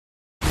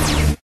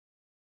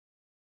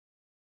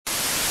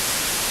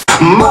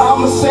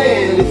Mama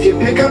said if you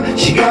pick her,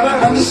 she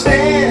gotta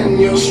understand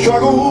your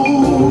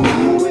struggle.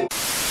 Man,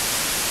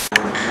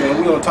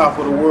 we on top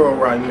of the world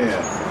right now.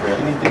 You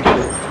need to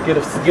get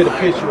a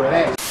picture of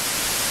that.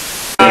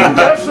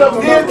 That's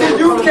up here to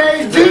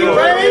UKG,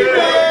 baby!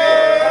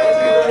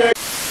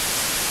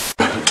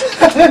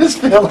 This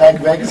feel like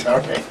Vegas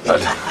already.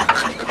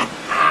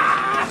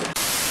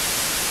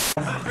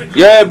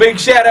 Yeah, big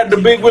shout out to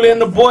Big Willie and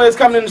the boys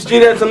coming in the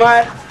studio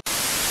tonight.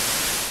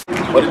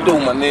 What it do,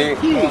 my nigga?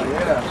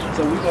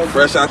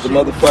 Fresh out the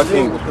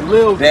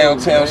motherfucking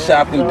downtown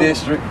shopping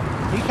district.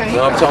 You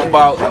know what I'm talking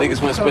about? Niggas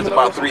went and spent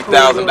about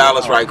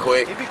 $3,000 right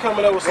quick. You know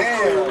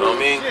what I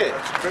mean?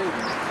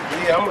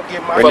 Yeah, I'm gonna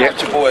get my Fuck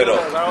with your boy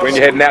though. When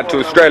you heading out to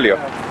Australia?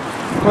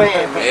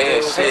 Yeah,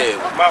 shit.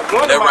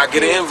 Whenever I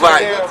get an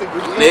invite,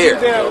 there.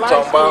 You know what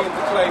I'm talking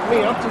about? Like me,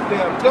 I'm too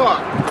damn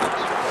dark.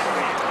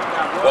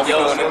 What we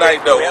doing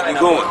tonight though? What we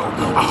going?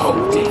 I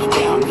hold it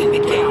down in the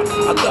gown.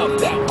 I love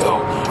that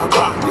though. I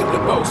rock with the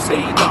most,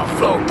 staying off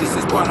flow. This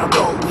is what I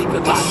roll. Leave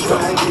it like so.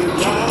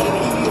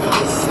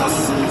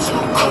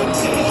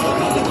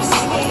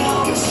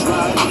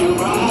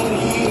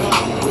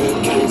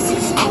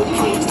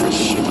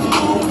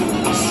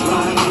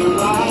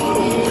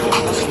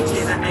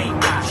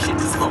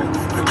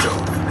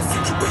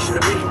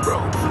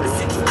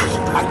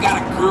 I got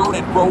a girl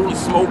that roll and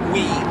smoke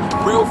weed.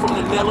 Real from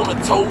the nail on the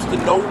toes to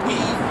no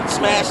weed.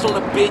 Smashed on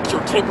a bitch,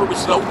 her temper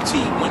is low T.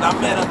 When I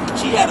met her,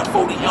 she had a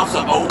 40 ounce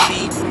of OD.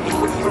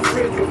 My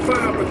friends were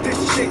fine, but this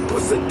shit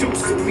was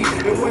seducing me.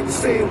 And wasn't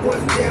saying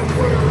one damn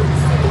word.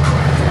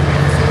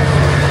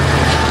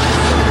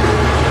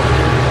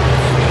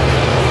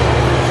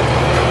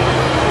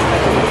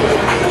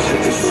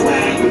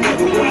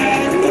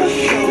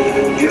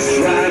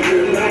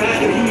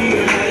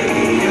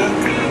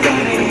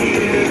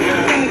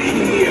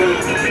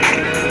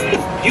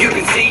 You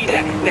can see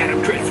that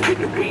I'm dressed with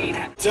the weed.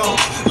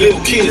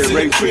 Little kids in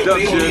the crib,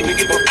 they don't even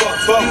give a fuck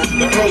for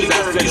the early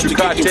bird used to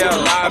get the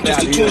world. I'm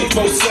just a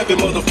 24/7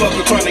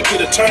 motherfucker trying to get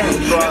a turn.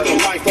 The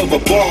life of a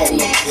baller.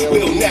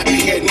 Little nappy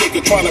head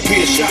nigga trying to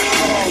be a shot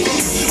caller.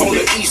 On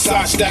the east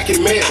side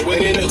stacking mail.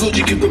 When in the hood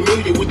you get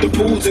familiar with the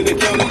fools in the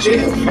county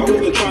jail. I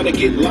wanna try to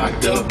get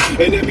locked up.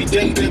 And every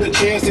day there's a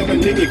chance of a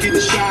nigga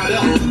getting shot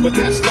up. But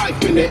that's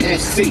life in the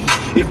SC.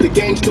 If the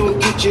gangs don't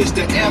get you, it's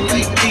the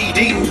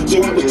LAPD.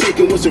 So I was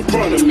taking what's in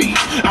front of me.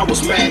 I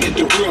was mad at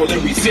the world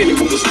and resented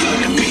what was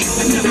done to me.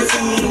 I never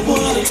thought of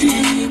what I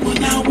did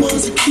when I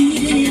was a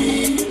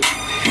kid.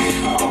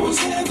 I always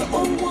had the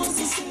old ones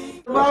to say.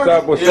 What's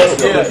up?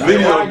 This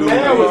video dude.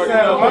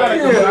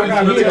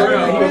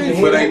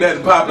 But ain't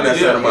nothing popping at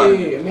Santa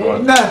Monica.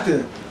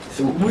 Nothing.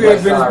 We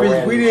ain't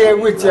been we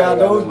did with y'all,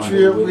 don't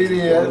trip, we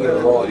did.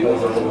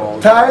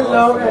 Tight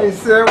low ain't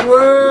said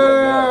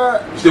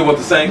word. Still want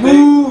the same thing?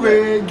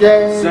 Moving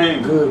game.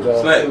 Same. Good,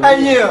 dog. Hey,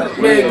 yeah.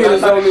 Man, get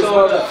us on this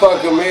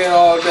motherfucker, man,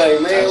 all day,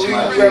 man. We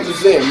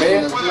represent,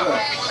 man.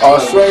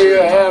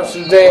 Australia,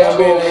 Amsterdam,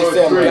 man, they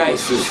them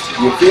gangsters.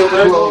 You feel me?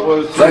 That's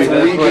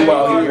what we do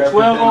out here.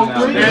 12 on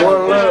 3.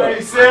 One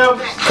love.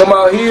 Come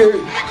out here,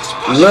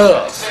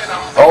 love.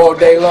 All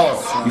day long.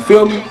 You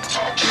feel me?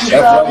 That's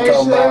what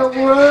I'm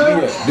talking about.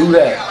 Yeah, do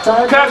that.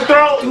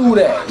 Cutthroat. Do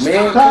that,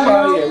 man. Come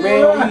out here,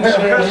 man. We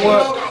share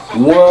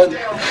one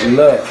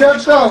love.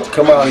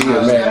 Come out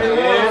here,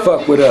 man.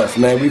 Fuck with us,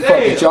 man. We fuck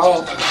with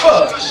y'all.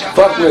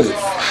 Fuck with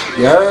us.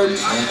 You heard?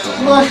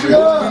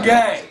 Move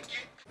gang.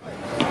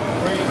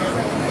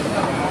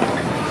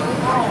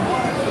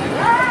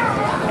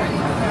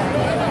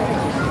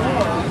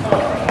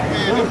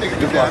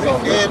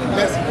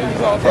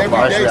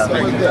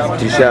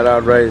 Shout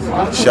out Rays.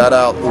 Shout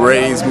out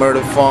Rays,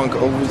 Murder Funk,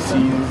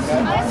 Overseas,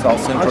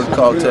 South Central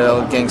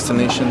Cartel, Gangsta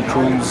Nation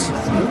Cruise.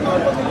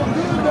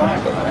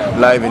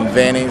 Live in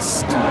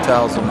Venice,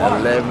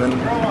 2011.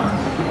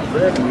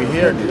 We're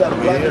here, dude.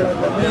 We're here.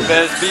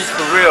 Venice Beach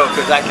for real,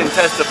 because I can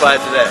testify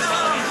to that.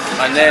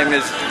 My name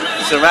is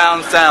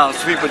Surround Sound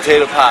Sweet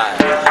Potato Pie.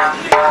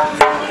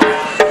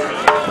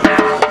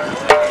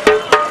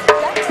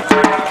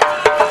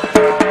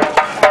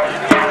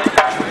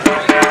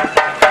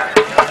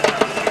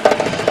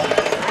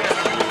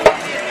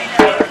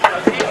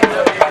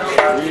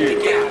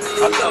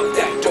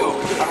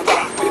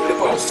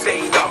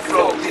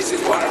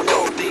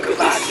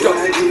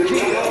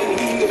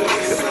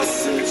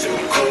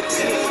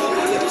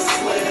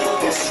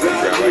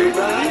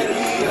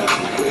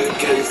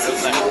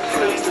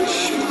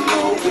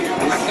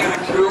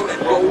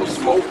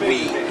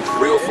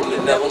 Real from the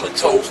nail on the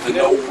toes to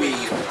no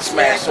weed.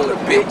 Smash on the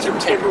bitch, her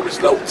temper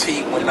is low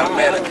T. When I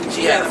met her,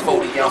 she had a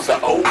 40 ounce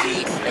of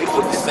OD. And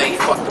put the same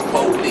fuck the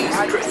police.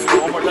 Dress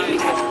on my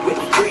line, with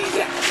the breeze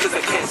out, cause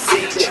I can't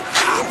see you.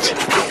 I'm in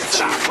the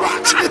stop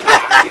rockin',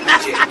 rockin' the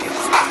jet, get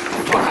hot,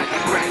 behind the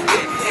grand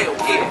dead, hell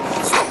yeah.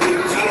 Smoking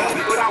the G,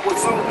 but I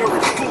was on her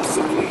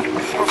exclusively.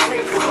 My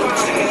friends were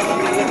fine.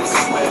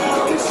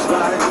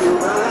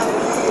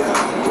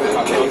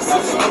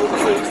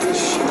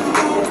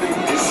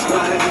 This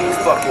right here,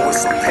 fucking with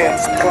some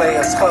pimps,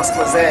 players,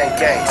 hustlers, and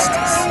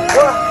gangsters.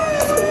 What?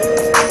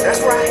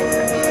 That's right.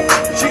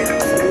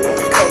 Yeah.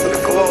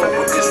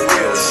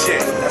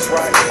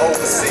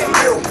 Overseas,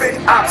 real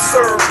big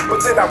observe, but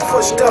then I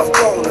pushed up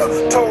on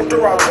her. Told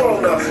her I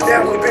want her,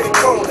 now we been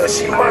colder.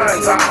 She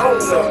minds, I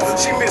own her.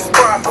 She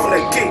misbrought from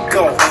the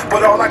get-go,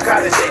 but all I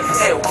got is that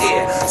hell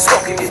yeah.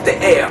 Smoking is the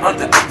air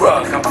under the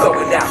rug. I'm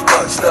blowing out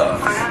much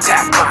love.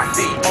 Tap my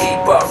feet,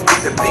 keep up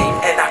with the beat,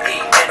 and I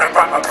eat, and I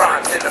write my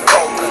rhymes in the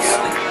folders.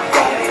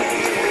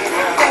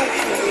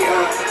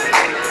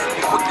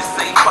 What you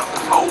say, fuck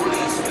the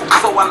police.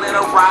 So I let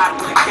her ride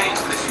with the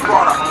gangsters. She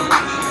brought her own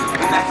heat.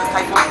 And that's the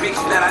type of bitch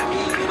that I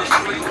need in the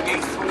street.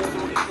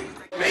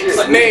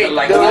 Snake,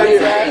 what's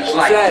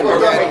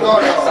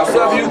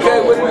up, UK?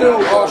 What it do?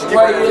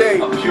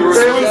 Australia.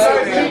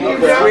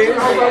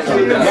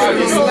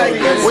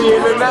 We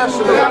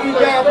international.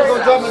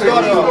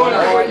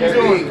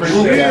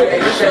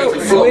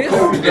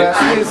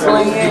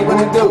 What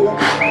it do?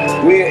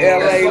 We in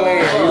LA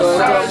land. You know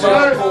what I'm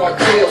talking about?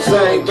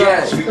 Same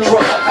thing.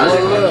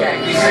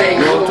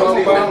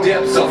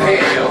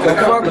 Come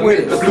fuck with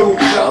it.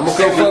 I'ma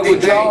come fuck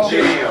with y'all.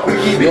 You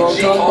know what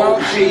I'm talking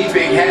about?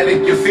 Big Havoc,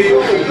 you feel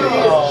me?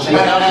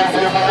 Shout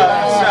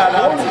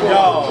out to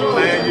y'all,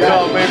 man. You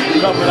know, man, for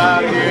coming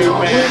out here,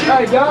 man.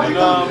 You know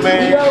what I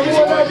mean?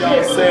 Enjoy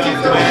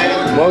yourselves,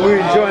 man. Well, we're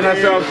enjoying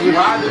ourselves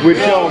with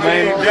y'all,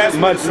 man.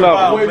 Much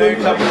love. Man,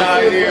 coming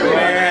out here,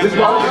 man.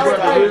 Chilling.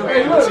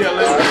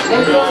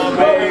 You know what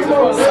I mean?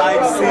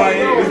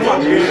 Sightseeing.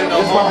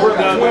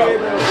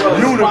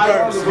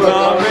 Universe. You know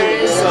what I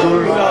mean? So,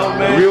 you know,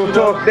 man. Real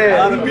talk there. A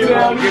lot of people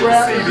don't get to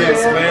see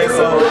this, man.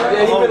 So,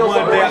 I hope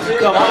one day I can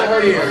come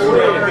out here. You know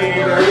what I mean?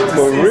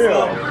 For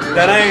real.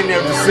 That I ain't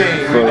never seen.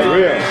 For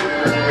real.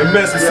 And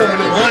mess with some of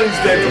them honeys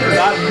that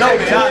I know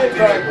they out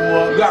there,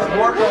 boy. You gotta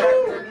work on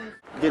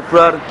it. Get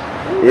proud.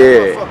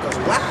 Yeah.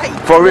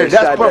 For real,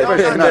 that's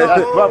professional.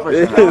 That's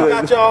professional.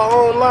 Got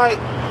y'all on light.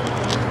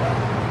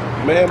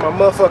 Man, my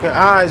motherfucking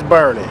eyes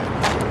burning.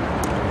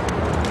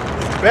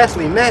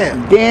 Especially now.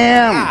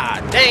 Damn. Ah,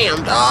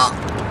 damn, dog.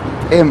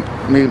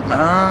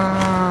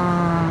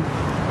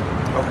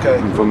 Okay.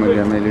 Faut me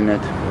mettre mes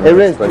lunettes. Hey,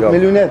 Rez, mes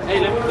lunettes. Hey,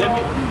 let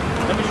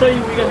me show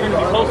you where you guys are going to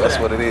be close. That's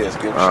what it is.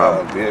 Give a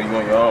shot, Bill. You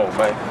on your own,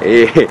 man.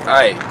 Yeah.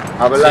 Hey,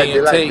 I would like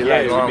you know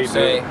what I'm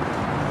saying?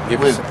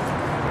 Give us.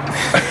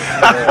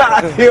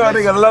 Yo,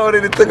 nigga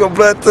loaded and took a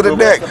blunt to the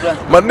neck.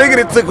 My nigga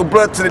that took a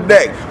blunt to the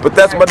neck. But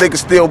that's my nigga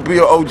still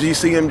Bill OG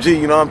CMG,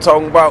 you know what I'm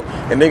talking about?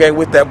 And nigga ain't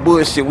with that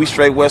bullshit. We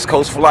straight West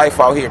Coast for life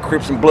out here.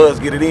 Crips and Bloods,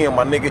 get it in,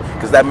 my nigga.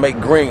 Cause that make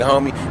green,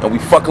 homie. And we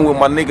fucking with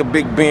my nigga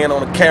Big Ben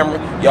on the camera.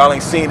 Y'all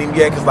ain't seen him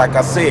yet, cause like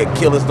I said,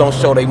 killers don't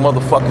show they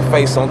motherfucking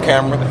face on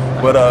camera.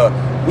 But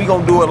we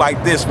gonna do it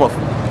like this,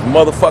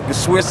 motherfucking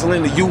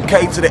Switzerland, the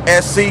UK to the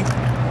SC.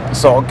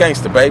 It's all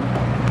gangster, baby.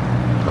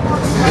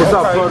 What's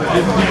up, brother?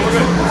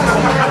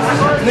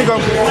 Nigga,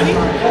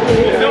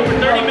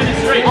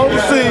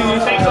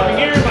 overseas,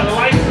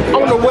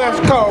 on the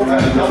West Coast,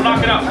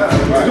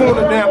 doing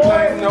the damn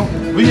thing, you know,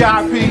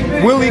 VIP.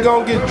 Willie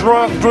gonna get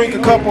drunk, drink a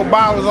couple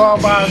bottles all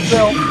by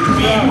himself.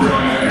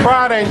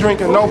 Pride ain't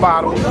drinking no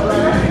bottle.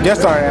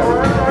 Yes, I am.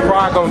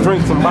 Pride gonna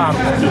drink some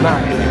bottles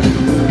tonight.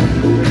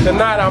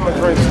 Tonight I'm gonna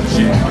drink some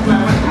shit. I'm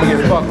gonna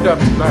get fucked up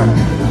tonight.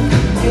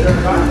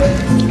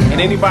 And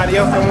anybody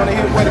else that want to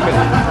hear, wait a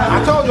minute. I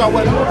told you I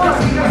wasn't.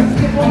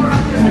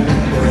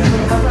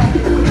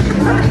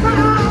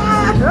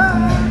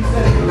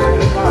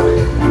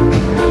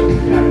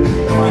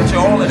 Get you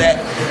all of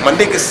that. My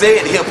nigga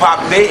said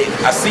hip-hop dead.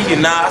 I see you,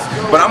 Nas,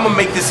 but I'ma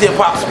make this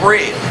hip-hop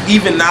spread.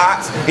 Even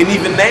Nas, and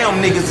even now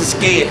niggas are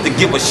scared to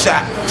give a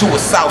shot to a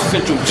South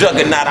Central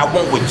juggernaut. I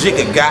want what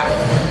Jigga got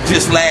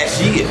just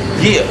last year.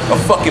 Yeah, a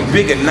fucking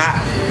bigger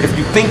knot. If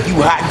you think you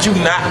hot, you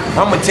not.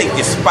 I'ma take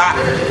your spot.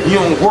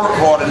 You don't work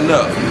hard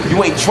enough.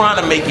 You ain't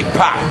trying to make it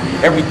pop.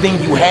 Everything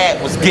you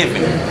had was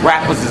given.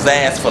 Rappers is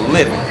ass for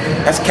living.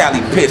 That's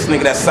Cali Pitts,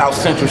 nigga. That's South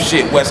Central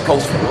shit. West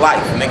Coast for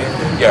life, nigga.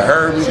 You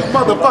heard me?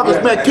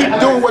 Motherfuckers, man, keep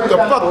doing what the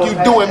fuck you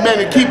doing, man,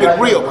 and keep it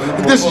real.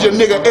 This is your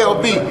nigga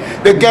L.V,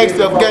 the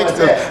gangster of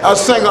gangsters, a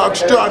singer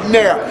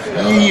extraordinaire.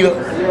 Yeah.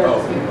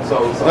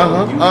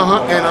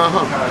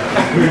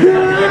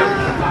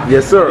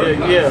 Yes, sir.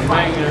 Yeah,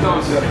 man.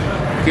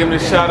 Give me a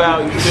shout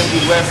out. You feel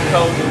me? West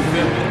Coast, you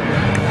feel me?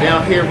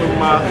 Down here with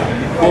my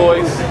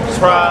boys,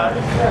 Pride,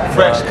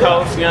 Fresh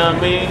Coast, you know what I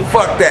mean?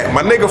 Fuck that.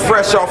 My nigga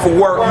fresh off of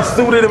work. He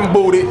suited and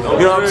booted. You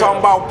know what I'm talking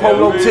about?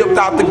 Polo tipped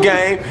out the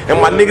game. And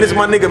my nigga, this is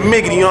my nigga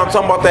Miggity. You know what I'm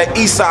talking about? That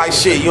east side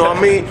shit. You know what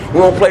I mean? We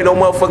don't play no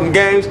motherfucking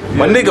games.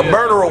 My nigga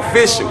Burner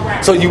official.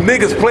 So you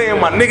niggas playing,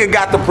 my nigga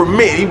got the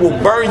permit. He will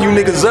burn you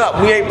niggas up.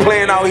 We ain't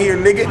playing out here,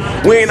 nigga.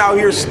 We ain't out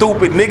here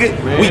stupid, nigga.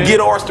 We get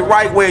ours the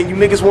right way. And you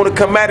niggas want to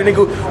come at it,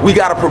 nigga. We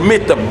got a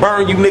permit to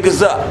burn you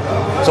niggas up.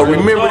 So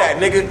remember that,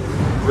 nigga.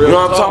 You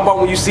know what I'm talking about?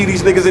 When you see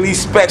these niggas in these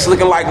specs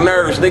looking like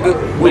nerds, nigga,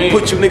 we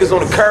put you niggas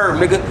on the curb,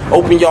 nigga.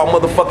 Open y'all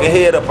motherfucking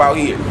head up out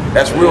here.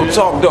 That's real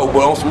talk, though.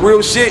 But on some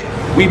real shit,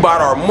 we bought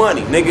our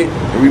money, nigga.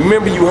 And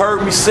remember, you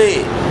heard me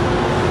say it.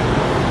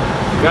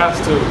 Got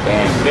to.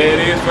 There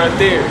it is right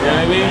there. You know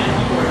what I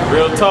mean?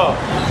 Real talk.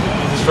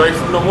 Straight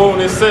from the moon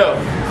itself.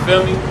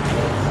 Feel me?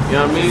 You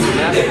know what I mean?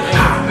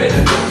 I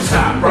better go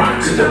top rock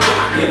to the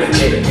block in the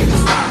head.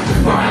 Stop to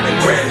find the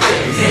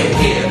granddad's head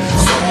here.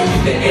 Something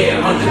in the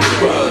air under the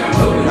rug.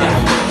 Blowing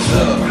out much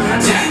love.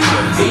 Tap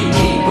my feet,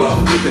 keep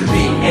up with the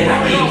beat. And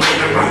I eat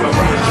and I rock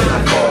around and I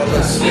fall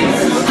asleep.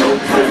 No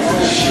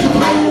prison shit.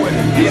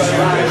 It's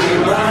right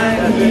here,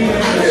 right here.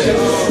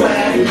 Just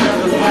swag,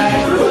 another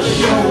flag for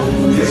show.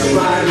 It's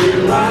right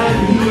here, right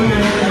here.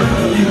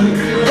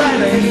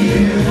 Right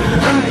here,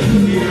 right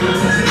here.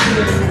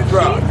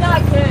 Drop.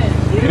 Not good.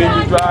 You think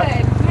you drop?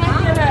 Not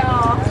good at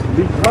all.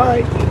 Be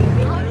right.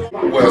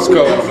 West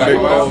Coast, Big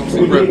Bones,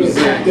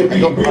 represent.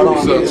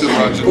 What's up to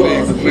my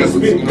Geneva members,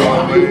 you know what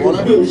I mean?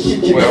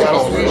 West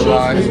Coast for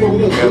life,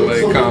 LA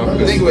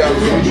Compass,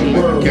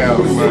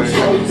 Cali, man.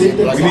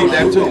 We need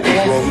that too.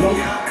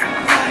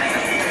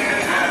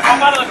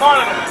 I'm out of the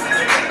corner.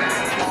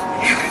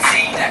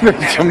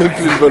 Come in,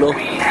 please, bro.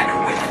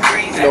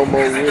 No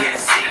more Willie.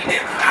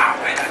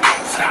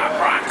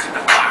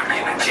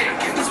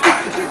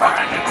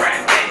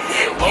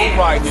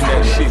 Riding in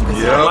that shit.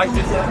 Yeah. I like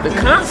the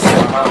concept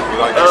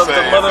like of the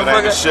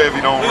motherfucker. Chevy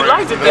don't we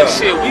liked that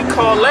shit. We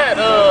call that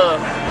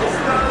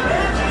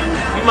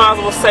you might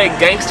as well say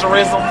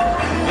gangsterism.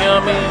 You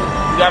know what I mean?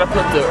 You gotta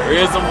put the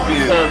ism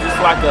because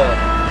it's like a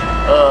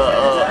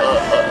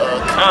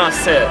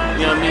concept.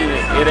 You know what I mean?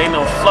 It ain't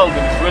no slogan.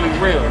 It's really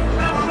real.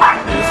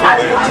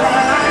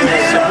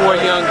 It's your boy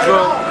Young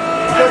Drew,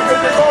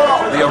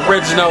 the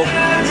original.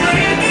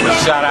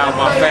 Shout out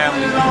my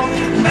family,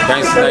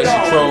 Gangsta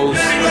Nation Trolls,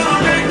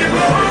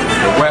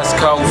 the West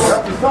Coast.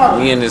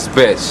 We in this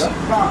bitch.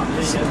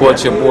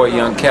 Support your boy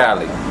Young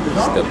Cali.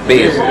 It's the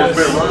business.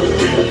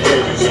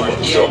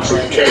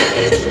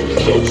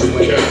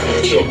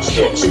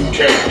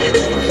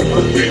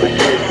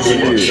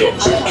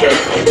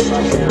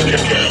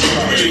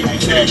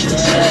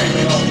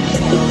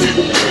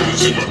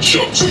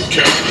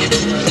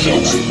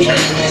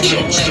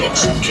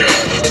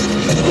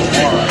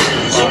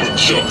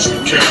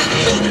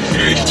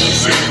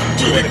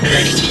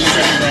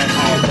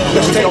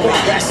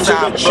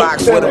 Side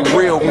blocks where the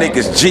real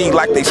niggas G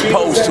like they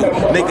supposed to.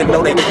 Nigga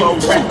know they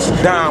close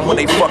to. Down when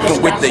they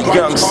fucking with the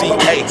young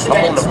CA.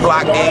 I'm on the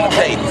block every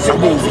day. I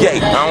move yay,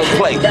 I don't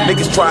play.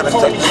 Niggas try to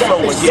touch the flow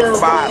and get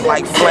fired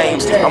like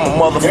flames. I'm a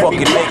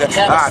motherfucking nigga.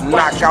 I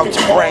knock out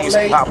your brains.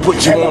 I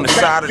put you on the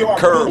side of the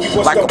curb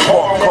like a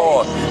parked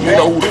car. You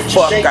know who the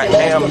fuck I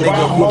am,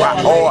 nigga. Who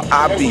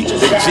I be.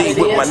 The G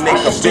with my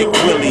nigga Big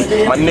Willie.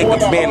 My nigga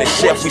being a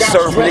chef. We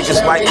serve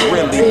niggas like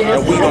really.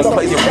 And we don't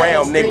play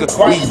around, nigga.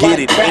 We get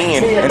it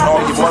in. And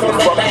all you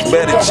motherfuckers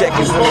better check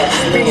it when I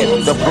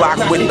spin. The block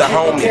with the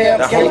homie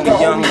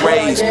Young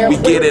Rays. We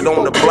get it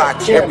on the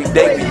block every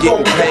day. We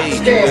getting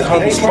paid. The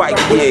homie Spike,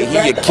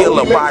 yeah, he a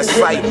killer by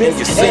sight. In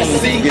your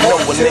scene, you know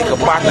a nigga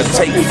about to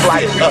take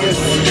flight up.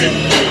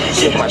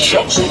 In my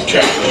chucks and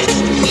cat,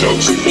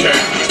 chucks and cat,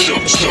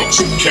 chucks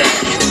and cat.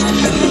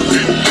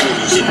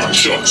 In my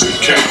chucks and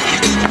cat,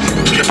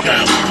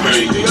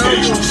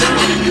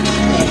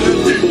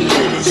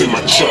 in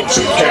my chucks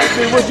and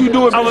cat. What you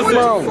doing? Come on.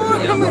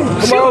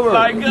 Come over.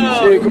 Like,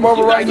 shit, come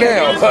over right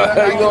now. You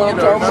know what I'm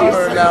talking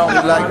about?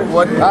 Now, like,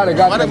 what? I done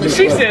got that bitch.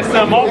 She said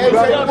something over the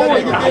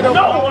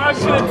no, I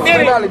should have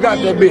did it. I got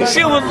that bitch.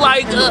 She was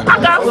like, I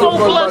got so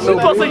blood, she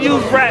supposed to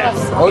use raps.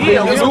 Oh,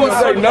 yeah, you do is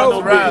say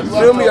no.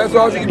 Feel me? That's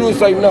all she can do is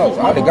say no.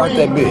 I done got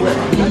that bitch.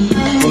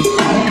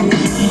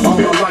 All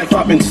my life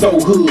I've been so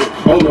hood.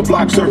 On the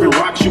block serving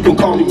rocks, you can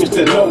call me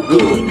Mr. No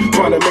Good.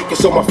 Trying to make it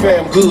so my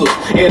fam good.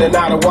 In and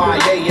out of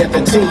YA at the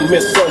team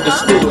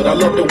misunderstood. I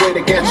love the way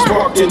they get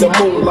sparked in the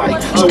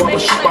moonlight. So I'ma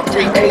shoot my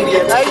 380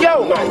 at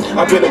night.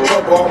 I've been in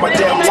trouble all my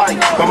damn life.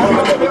 My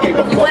mama never gave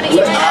a fuck.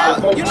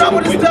 You know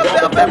what it's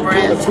up there,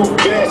 Brad?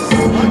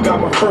 Got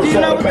my first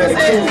automatic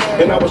too.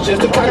 And I was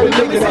just a type of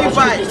nigga that was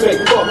say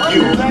fuck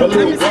you. A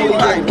little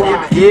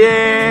ride.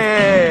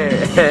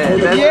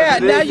 Yeah,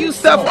 now you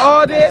stuff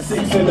all this up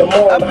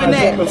in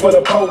there. That's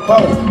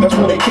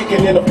when they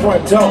kicking in the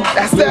front door.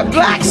 That's that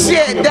black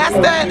shit. That's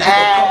that.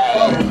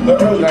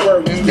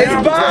 It's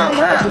bomb,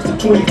 huh? It's a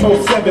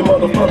 24/7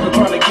 motherfucker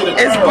trying to get a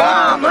It's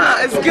bomb,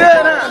 huh? It's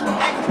good, huh?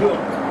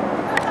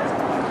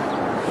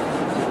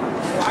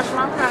 Wash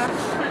my car.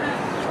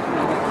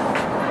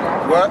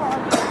 What?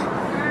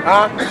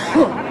 Huh?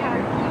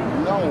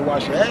 No, I don't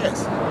wash your ass.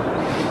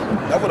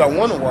 That's what I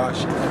want to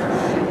wash.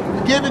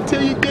 Give it to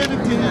you, give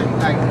it to you.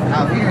 Like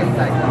out here, it's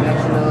like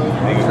natural.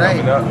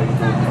 Right.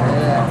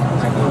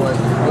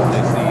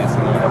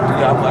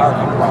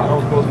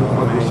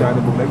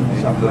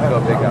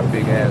 They got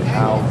big ass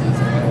houses,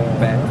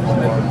 back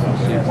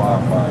shit,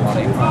 wildfire,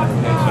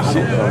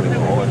 shit.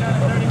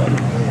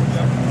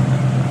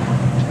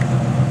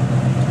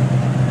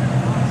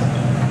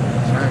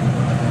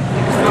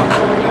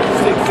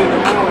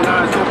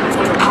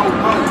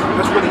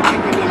 That's when they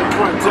kicking in the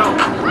front door.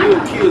 Real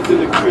kids in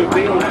the crib,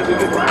 they don't have to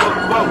give a fuck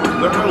about.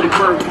 The early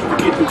bird used to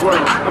get the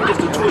world. I'm just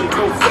a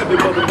 24/7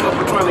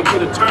 motherfucker trying to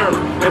get a turn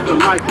at the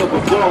life of a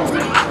ball.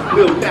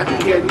 Little nappy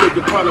head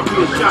nigga trying to be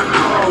a shot.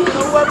 You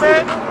know what,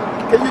 man?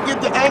 Can you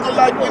get the angle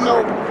like, you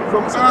know,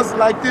 from us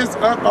like this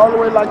up all the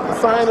way like the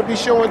sign will be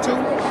showing too?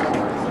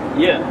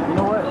 Yeah. You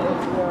know what?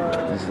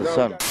 This is the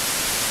sun.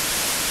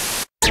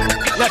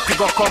 Let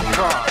people come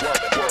car.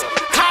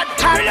 Hot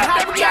girl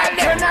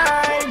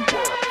tonight.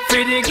 For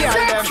the girl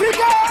them. For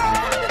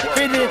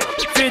the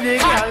girl them.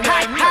 Hot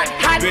girl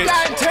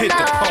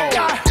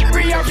tonight.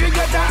 We have to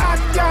get a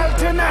hot girl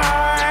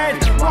tonight.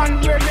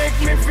 One will make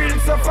me feel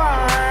so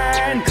fine.